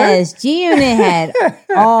yes. G Unit had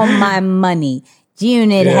all my money. G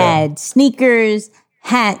Unit had sneakers,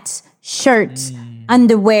 hats, shirts,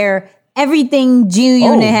 underwear, everything G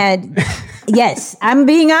Unit had. Yes, I'm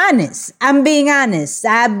being honest.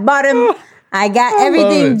 I bought them. I got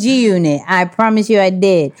everything G Unit. I promise you I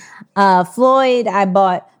did. Floyd, I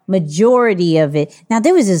bought majority of it. Now,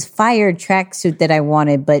 there was this fire tracksuit that I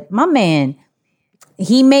wanted, but my man,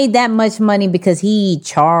 he made that much money because he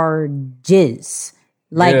charges.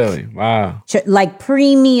 Like, really? Wow. Like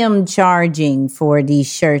premium charging for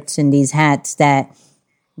these shirts and these hats that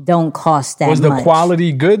don't cost that much. Was the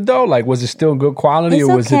quality good though? Like, was it still good quality,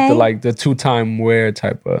 or was it the 2-time wear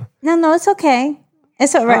type of? No, it's okay.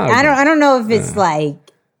 It's all right. I don't know if it's like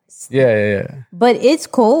Yeah. But it's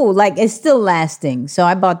cool. Like, it's still lasting. So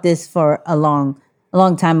I bought this for a long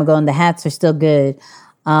time ago, and the hats are still good.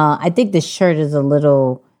 I think the shirt is a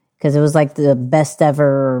little, because it was like the best ever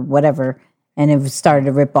or whatever, and it started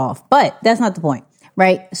to rip off. But that's not the point,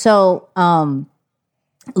 right? So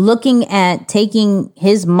looking at taking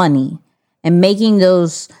his money and making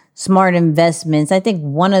those smart investments, I think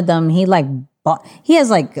one of them, he has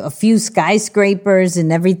like a few skyscrapers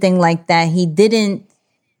and everything like that.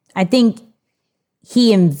 I think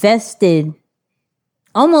he invested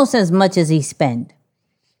almost as much as he spent.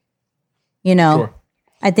 You know, Sure.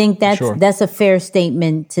 I think that's a fair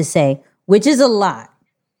statement to say, which is a lot.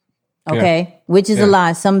 Okay. Which is a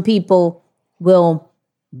lot. Some people will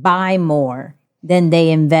buy more than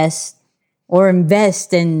they invest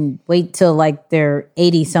and wait till like they're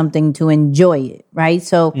 80 something to enjoy it. Right.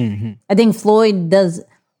 So I think Floyd does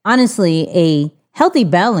honestly a healthy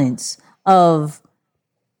balance of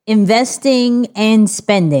investing and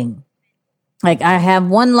spending. Like, I have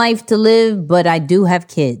one life to live, but I do have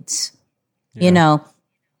kids, you know?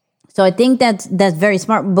 So I think that's very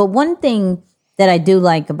smart. But one thing that I do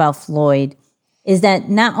like about Floyd is that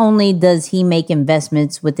not only does he make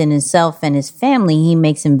investments within himself and his family, he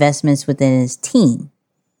makes investments within his team,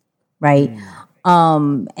 right?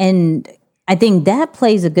 And I think that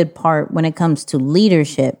plays a good part when it comes to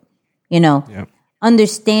leadership, you know,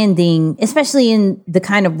 understanding, especially in the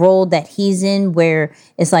kind of role that he's in, where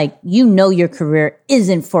it's like, you know, your career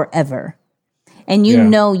isn't forever. And you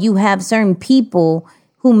know, you have certain people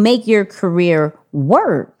who make your career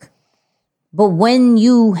work. But when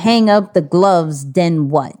you hang up the gloves, then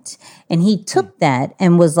what? And he took that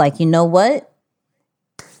and was like, you know what?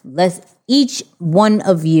 Let's each one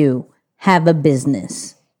of you have a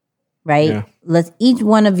business, right? Yeah. Let's each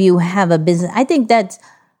one of you have a business. I think that's,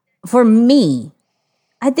 for me,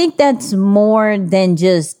 I think that's more than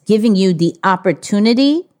just giving you the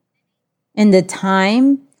opportunity and the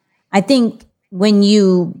time. I think when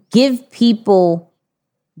you give people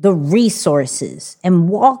the resources and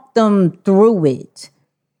walk them through it,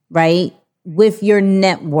 right? With your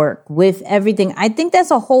network, with everything. I think that's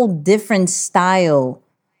a whole different style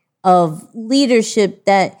of leadership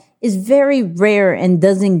that is very rare and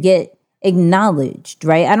doesn't get acknowledged,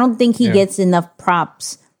 right? I don't think he gets enough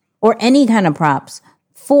props or any kind of props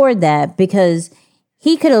for that, because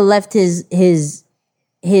he could have left his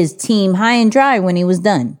team high and dry when he was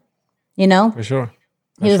done, you know? For sure.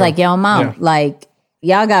 He was like, yo, I'm out. Like,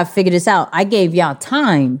 y'all got to figure this out. I gave y'all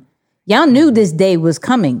time. Y'all knew this day was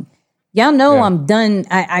coming. Y'all know I'm done.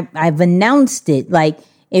 I've announced it. Like,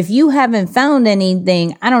 if you haven't found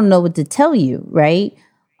anything, I don't know what to tell you, right?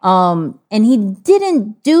 And he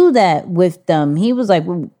didn't do that with them. He was like,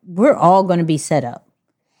 we're all going to be set up.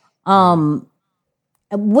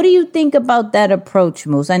 What do you think about that approach,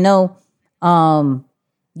 Moose? I know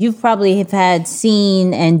you've probably have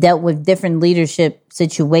seen and dealt with different leadership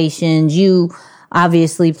situations. You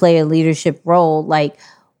obviously play a leadership role. Like,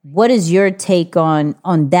 what is your take on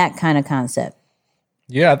that kind of concept?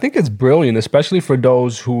 Yeah, I think it's brilliant, especially for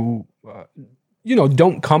those who,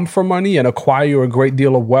 don't come from money and acquire a great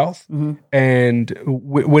deal of wealth. And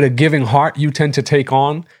with a giving heart, you tend to take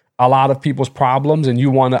on a lot of people's problems, and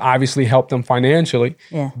you want to obviously help them financially.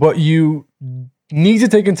 But you need to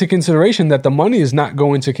take into consideration that the money is not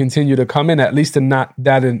going to continue to come in, at least in that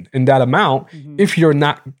amount, if you're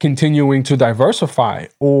not continuing to diversify,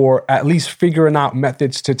 or at least figuring out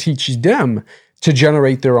methods to teach them to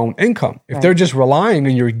generate their own income. If they're just relying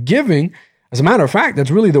on your giving, as a matter of fact,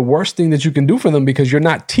 that's really the worst thing that you can do for them, because you're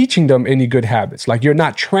not teaching them any good habits. Like, you're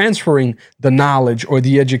not transferring the knowledge or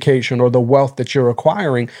the education or the wealth that you're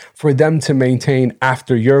acquiring for them to maintain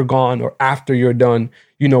after you're gone or after you're done,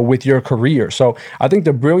 with your career. So I think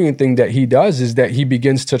the brilliant thing that he does is that he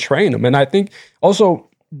begins to train them. And I think also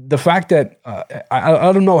the fact that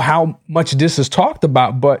I don't know how much this is talked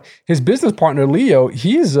about, but his business partner, Leo,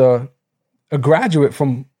 he is a graduate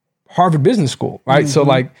from Harvard Business School, right? So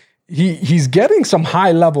like, he's getting some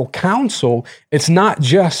high level counsel. It's not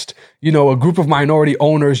just, a group of minority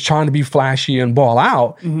owners trying to be flashy and ball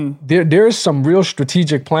out. There's some real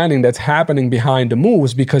strategic planning that's happening behind the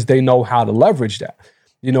moves, because they know how to leverage that.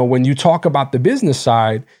 When you talk about the business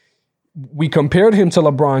side, we compared him to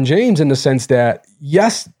LeBron James in the sense that,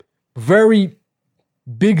 yes, very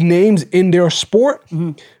big names in their sport.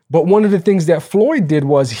 But one of the things that Floyd did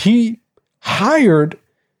was he hired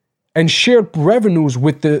and shared revenues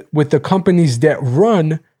with the companies that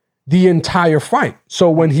run the entire fight.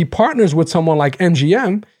 So when he partners with someone like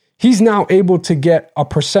MGM, he's now able to get a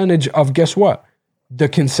percentage of, guess what? The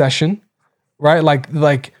concession, right?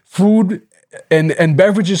 Like food and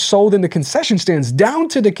beverages sold in the concession stands, down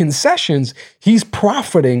to the concessions, he's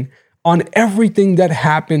profiting on everything that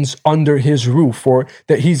happens under his roof or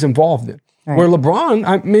that he's involved in. Right. Where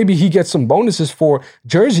LeBron, maybe he gets some bonuses for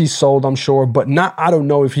jerseys sold, I'm sure, but I don't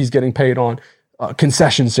know if he's getting paid on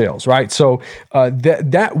concession sales, right? So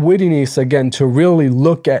that wittiness, again, to really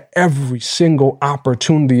look at every single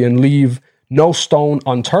opportunity and leave no stone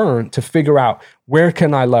unturned to figure out where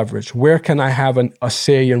can I leverage, where can I have a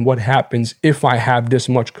say in what happens if I have this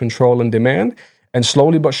much control and demand. And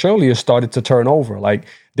slowly but surely it started to turn over. Like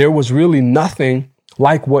there was really nothing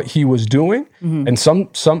like what he was doing. Mm-hmm. And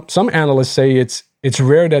some analysts say it's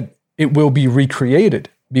rare that it will be recreated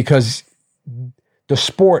because the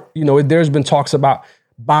sport, there's been talks about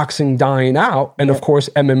boxing dying out. And of course,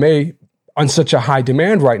 MMA on such a high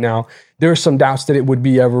demand right now, there's some doubts that it would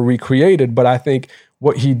be ever recreated. But I think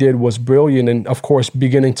what he did was brilliant. And of course,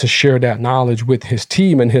 beginning to share that knowledge with his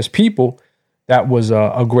team and his people, that was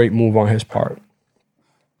a great move on his part.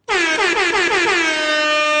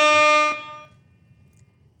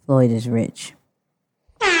 Floyd is rich.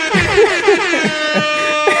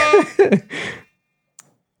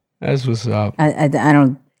 That's what's up. I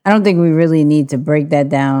don't think we really need to break that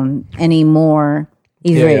down anymore.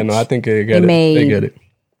 He's rich. Yeah, no, I think they get it.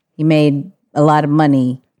 He made a lot of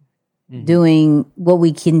money doing what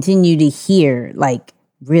we continue to hear, like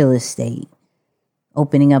real estate,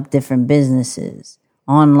 opening up different businesses,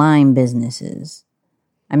 online businesses.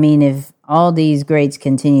 I mean, if all these greats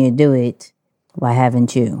continue to do it, why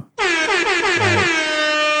haven't you? Right.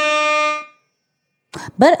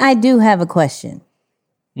 But I do have a question.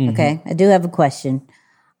 Mm-hmm. Okay, I do have a question.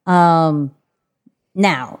 Now,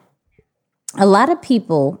 a lot of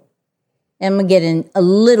people, and I'm getting a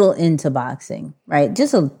little into boxing, right?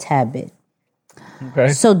 Just a tad bit.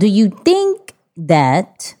 Okay. So do you think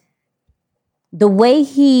that the way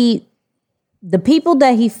the people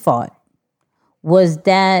that he fought, was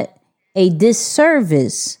that a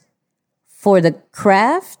disservice for the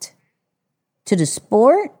craft, to the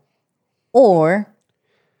sport, or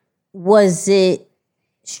was it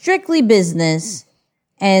strictly business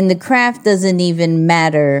and the craft doesn't even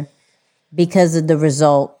matter because of the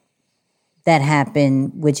result that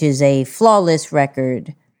happened, which is a flawless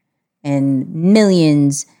record and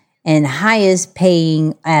millions and highest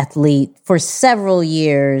paying athlete for several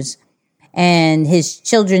years, and his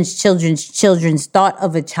children's thought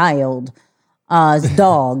of a child's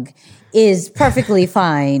dog is perfectly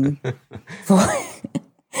fine for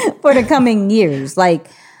the coming years. Like,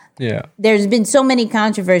 yeah, there's been so many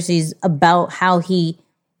controversies about how he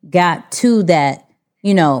got to that,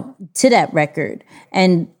 to that record.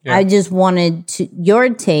 And I just wanted your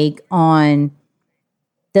take on,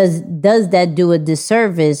 does that do a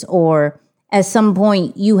disservice, or at some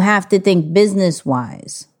point you have to think business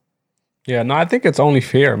wise? Yeah, no, I think it's only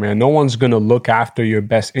fair, man. No one's going to look after your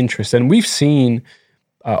best interest. And we've seen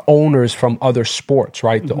owners from other sports,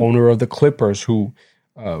 right? Mm-hmm. The owner of the Clippers who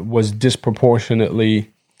was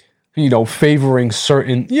disproportionately, favoring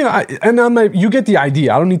certain, you get the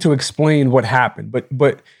idea. I don't need to explain what happened, but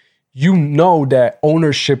that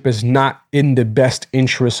ownership is not in the best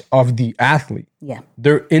interest of the athlete. Yeah.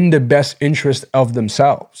 They're in the best interest of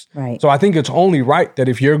themselves. Right. So I think it's only right that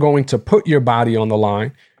if you're going to put your body on the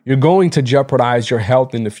line, you're going to jeopardize your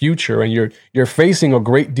health in the future, and you're facing a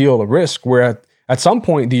great deal of risk where at some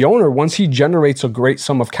point the owner, once he generates a great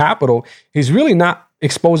sum of capital, he's really not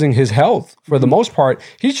exposing his health for the most part.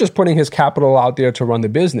 He's just putting his capital out there to run the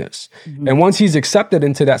business. Mm-hmm. And once he's accepted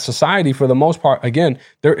into that society, for the most part, again,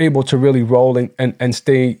 they're able to really roll and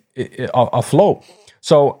stay afloat.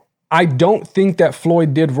 So I don't think that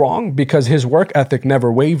Floyd did wrong because his work ethic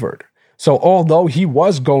never wavered. So although he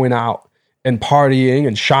was going out and partying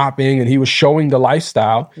and shopping, and he was showing the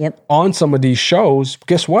lifestyle on some of these shows,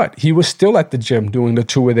 guess what? He was still at the gym doing the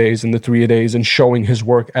 2-a-days and the 3-a-days and showing his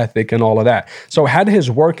work ethic and all of that. So had his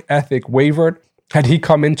work ethic wavered, had he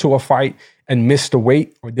come into a fight and missed the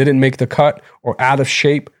weight or didn't make the cut or out of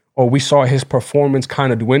shape, or we saw his performance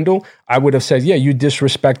kind of dwindle, I would have said, yeah, you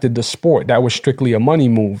disrespected the sport. That was strictly a money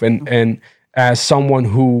move. And as someone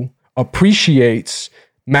who appreciates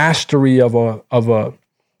mastery of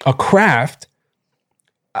a craft,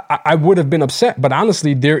 I would have been upset. But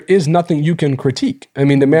honestly, there is nothing you can critique. I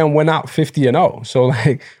mean, the man went out 50-0. So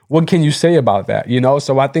like, what can you say about that?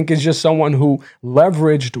 So I think it's just someone who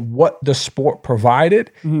leveraged what the sport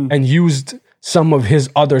provided and used some of his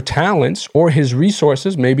other talents or his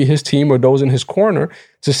resources, maybe his team or those in his corner,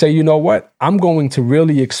 to say, you know what, I'm going to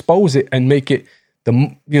really expose it and make it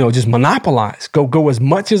just monopolize, go as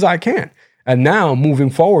much as I can. And now moving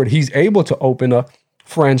forward, he's able to open a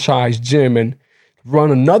franchise gym and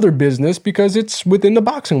run another business because it's within the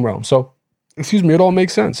boxing realm. So, it all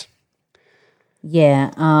makes sense.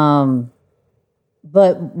 Yeah.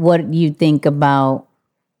 But what you think about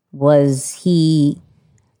was he,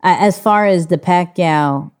 as far as the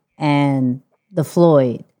Pacquiao and the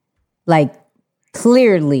Floyd, like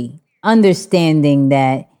clearly understanding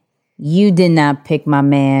that you did not pick my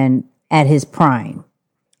man at his prime.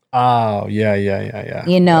 Oh, yeah.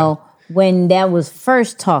 You know, when that was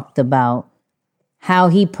first talked about, how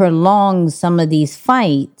he prolonged some of these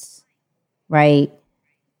fights, right,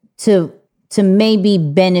 to maybe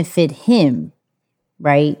benefit him,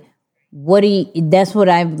 right? That's what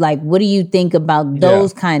I like. What do you think about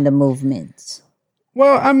those kind of movements?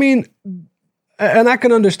 Well, I mean, and I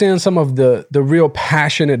can understand some of the real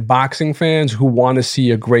passionate boxing fans who want to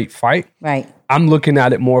see a great fight. Right. I'm looking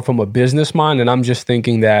at it more from a business mind, and I'm just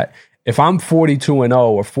thinking that if I'm 42-0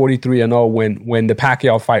 or 43-0 when the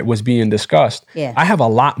Pacquiao fight was being discussed, I have a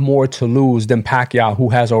lot more to lose than Pacquiao, who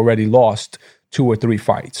has already lost 2 or 3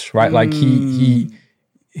 fights, right? Like he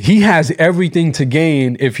has everything to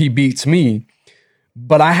gain if he beats me,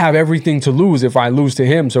 but I have everything to lose if I lose to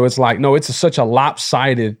him. So it's like, no, it's such a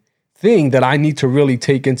lopsided thing that I need to really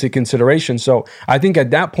take into consideration. So I think at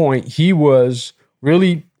that point, he was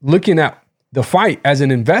really looking at the fight as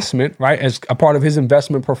an investment, right? As a part of his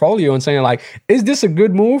investment portfolio, and saying like, is this a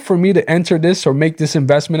good move for me to enter this or make this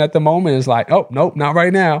investment at the moment? It's like, oh, nope, not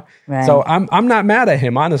right now. Right. So I'm not mad at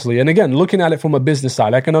him, honestly. And again, looking at it from a business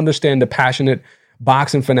side, I can understand the passionate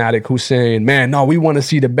boxing fanatic who's saying, man, no, we want to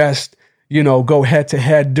see the best, go head to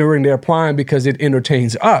head during their prime because it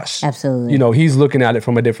entertains us. Absolutely. He's looking at it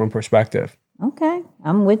from a different perspective. Okay.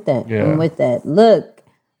 I'm with that. Yeah. I'm with that. Look,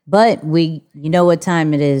 but you know what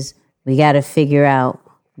time it is. We got to figure out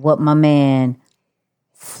what my man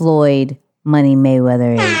Floyd Money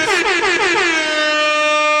Mayweather is.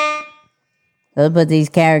 Let's put these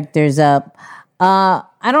characters up. I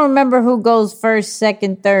don't remember who goes first,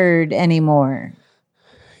 second, third anymore.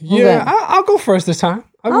 I'll go first this time.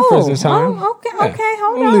 Okay.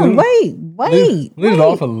 Hold on. Wait. Lead it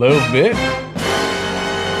off a little bit.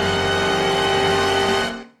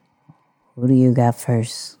 Who do you got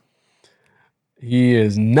first? He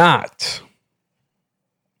is not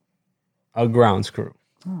a ground screw.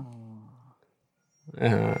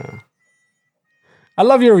 I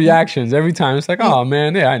love your reactions every time. It's like, oh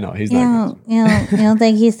man, I know he's not. You don't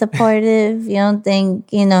think he's supportive? You don't think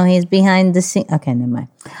he's behind the scene? Okay, never mind.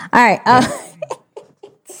 All right.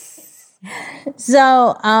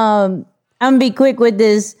 So I'm gonna be quick with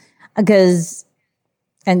this because,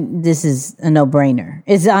 and this is a no-brainer.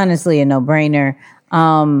 It's honestly a no-brainer.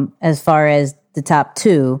 As far as the top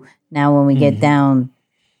 2. Now, when we get down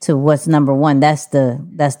to what's number 1, that's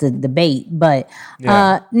the debate. But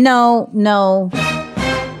no.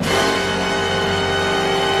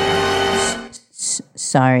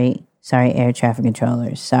 Sorry, air traffic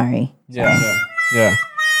controllers. Sorry. Yeah.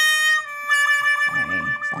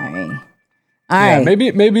 Sorry. All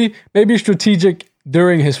right. Maybe strategic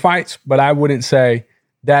during his fights, but I wouldn't say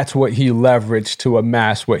that's what he leveraged to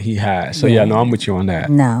amass what he has. So I'm with you on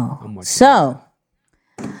that. No. So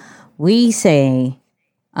we say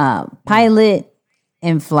pilot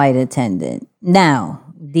and flight attendant. Now,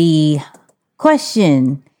 the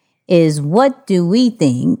question is, what do we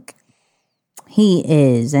think he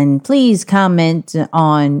is? And please comment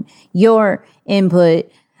on your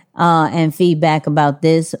input and feedback about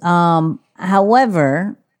this.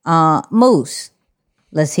 However, Moose,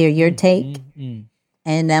 let's hear your take.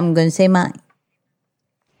 And I'm going to say mine.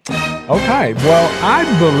 Okay. Well,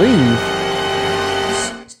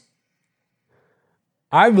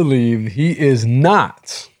 I believe he is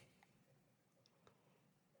not,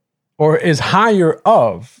 or is higher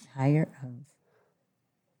of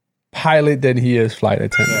pilot than he is flight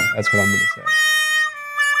attendant. That's what I'm going to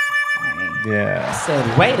say. Yeah. I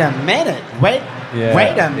said, wait a minute. Wait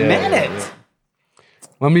a minute.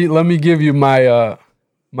 Let me give you my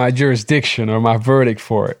my jurisdiction or my verdict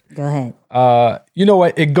for it. Go ahead. You know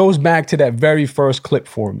what? It goes back to that very first clip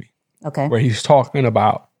for me. Okay. Where he's talking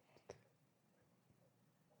about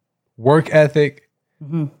work ethic,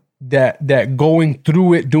 that going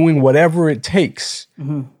through it, doing whatever it takes,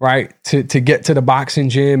 right, to get to the boxing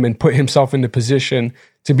gym and put himself in the position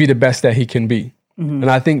to be the best that he can be. And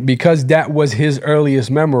I think because that was his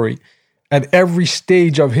earliest memory, at every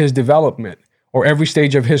stage of his development or every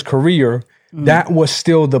stage of his career, that was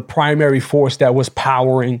still the primary force that was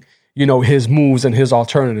powering, his moves and his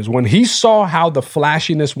alternatives. When he saw how the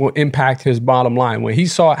flashiness will impact his bottom line, when he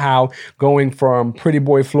saw how going from Pretty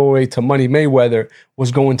Boy Floyd to Money Mayweather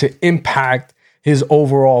was going to impact his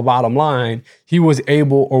overall bottom line, he was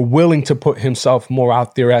able or willing to put himself more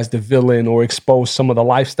out there as the villain or expose some of the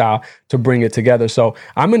lifestyle to bring it together. So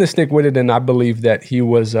I'm going to stick with it. And I believe that he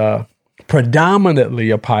was predominantly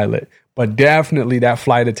a pilot, but definitely that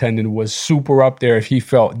flight attendant was super up there if he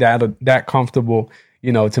felt that comfortable,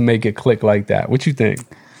 to make it click like that. What you think?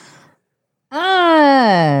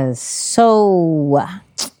 So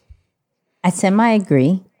I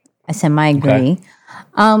semi-agree. Okay.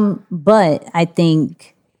 But I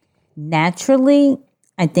think naturally,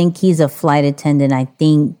 I think he's a flight attendant. I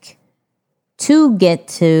think to get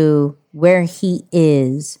to where he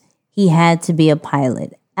is, he had to be a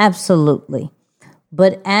pilot. Absolutely.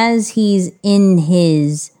 But as he's in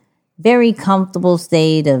his very comfortable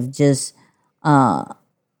state of just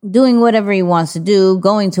doing whatever he wants to do,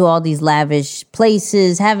 going to all these lavish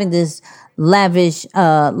places, having this lavish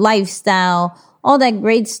lifestyle, all that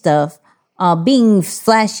great stuff, being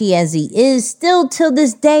flashy as he is, still till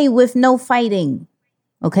this day with no fighting.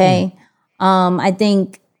 Okay? I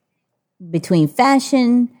think between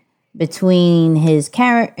fashion, between his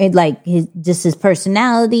character, like his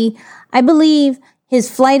personality, I believe his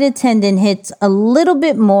flight attendant hits a little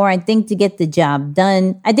bit more, I think, to get the job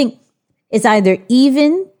done. I think it's either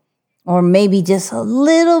even or maybe just a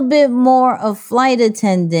little bit more of flight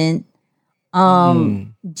attendant,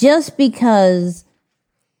 just because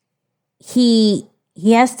he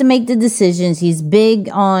has to make the decisions. He's big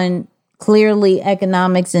on clearly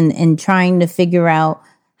economics and trying to figure out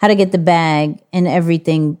how to get the bag and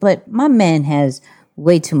everything. But my man has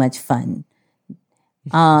way too much fun.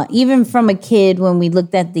 Even from a kid, when we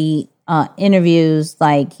looked at the interviews,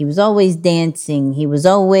 like he was always dancing. He was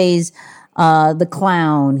always the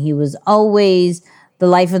clown. He was always the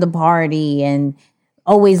life of the party and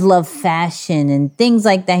always loved fashion and things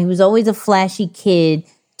like that. He was always a flashy kid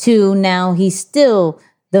too. Now he's still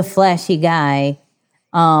the flashy guy.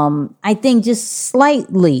 I think just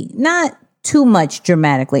slightly, not too much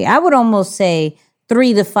dramatically. I would almost say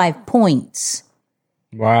 3 to 5 points.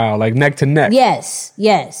 Wow, like neck to neck. Yes.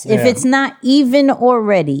 Yeah. If it's not even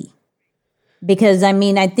already. Because, I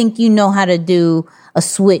mean, I think you know how to do a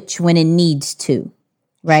switch when it needs to,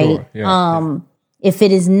 right? Sure, if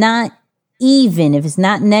it is not even, if it's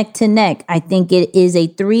not neck to neck, I think it is a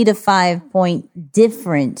 3 to 5 point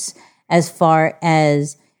difference as far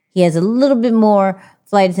as he has a little bit more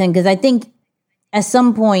flight attendant. Because I think at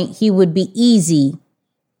some point he would be easy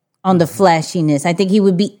on the flashiness. I think he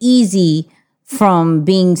would be easy from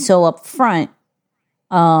being so upfront,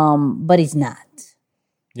 but he's not.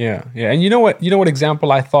 Yeah. And you know what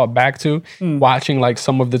example I thought back to watching like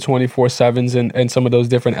some of the 24/7s and some of those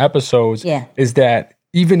different episodes is that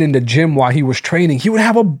even in the gym while he was training, he would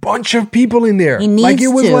have a bunch of people in there. He needs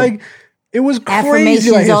it was crazy.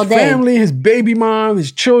 Like his family, his baby mom,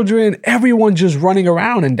 his children, everyone just running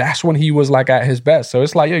around. And that's when he was like at his best. So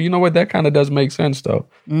it's like, yeah, you know what? That kind of does make sense though.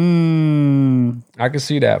 I can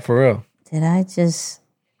see that for real. Did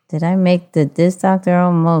I make this doctor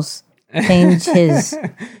almost change his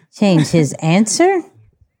answer?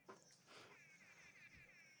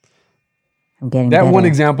 I'm getting that better. One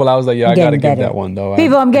example. I was like, I gotta give that one though.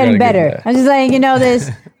 I'm getting better. I'm just letting you know this.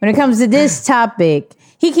 When it comes to this topic,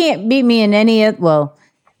 he can't beat me in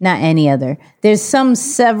not any other. There's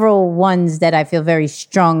several ones that I feel very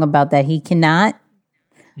strong about that he cannot.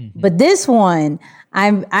 But this one,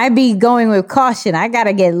 I be going with caution. I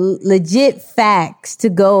gotta get legit facts to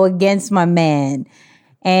go against my man.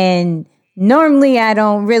 And normally I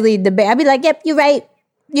don't really debate. I'd be like, yep, you're right.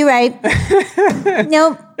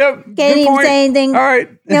 Nope. Yep, can't even point. say anything. All right.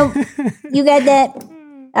 Nope. You got that.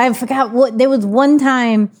 I forgot there was one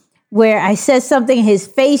time where I said something, his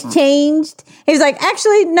face changed. He was like,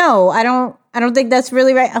 actually, no, I don't think that's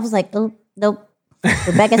really right. I was like, oh, nope.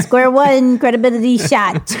 We're back at square one, credibility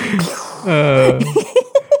shot.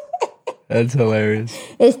 That's hilarious.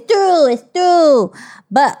 It's true.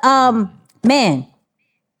 But man,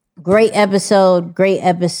 great episode.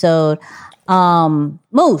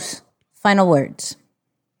 Moose, final words.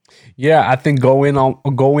 Yeah, I think go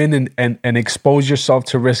in and expose yourself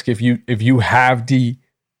to risk if you have the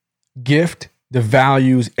gift, the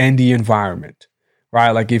values, and the environment.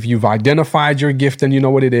 Right? Like if you've identified your gift and you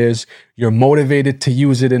know what it is, you're motivated to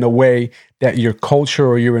use it in a way that your culture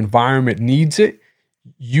or your environment needs it,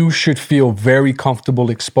 you should feel very comfortable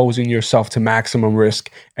exposing yourself to maximum risk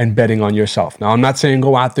and betting on yourself. Now, I'm not saying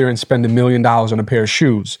go out there and spend $1 million on a pair of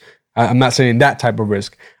shoes. I'm not saying that type of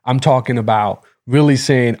risk. I'm talking about really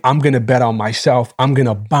saying, I'm going to bet on myself. I'm going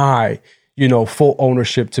to buy, full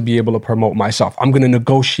ownership to be able to promote myself. I'm going to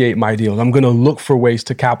negotiate my deals. I'm going to look for ways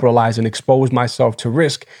to capitalize and expose myself to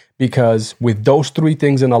risk, because with those 3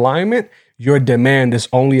 things in alignment, your demand is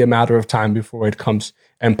only a matter of time before it comes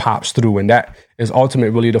and pops through. And that is ultimately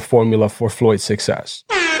really the formula for Floyd's success.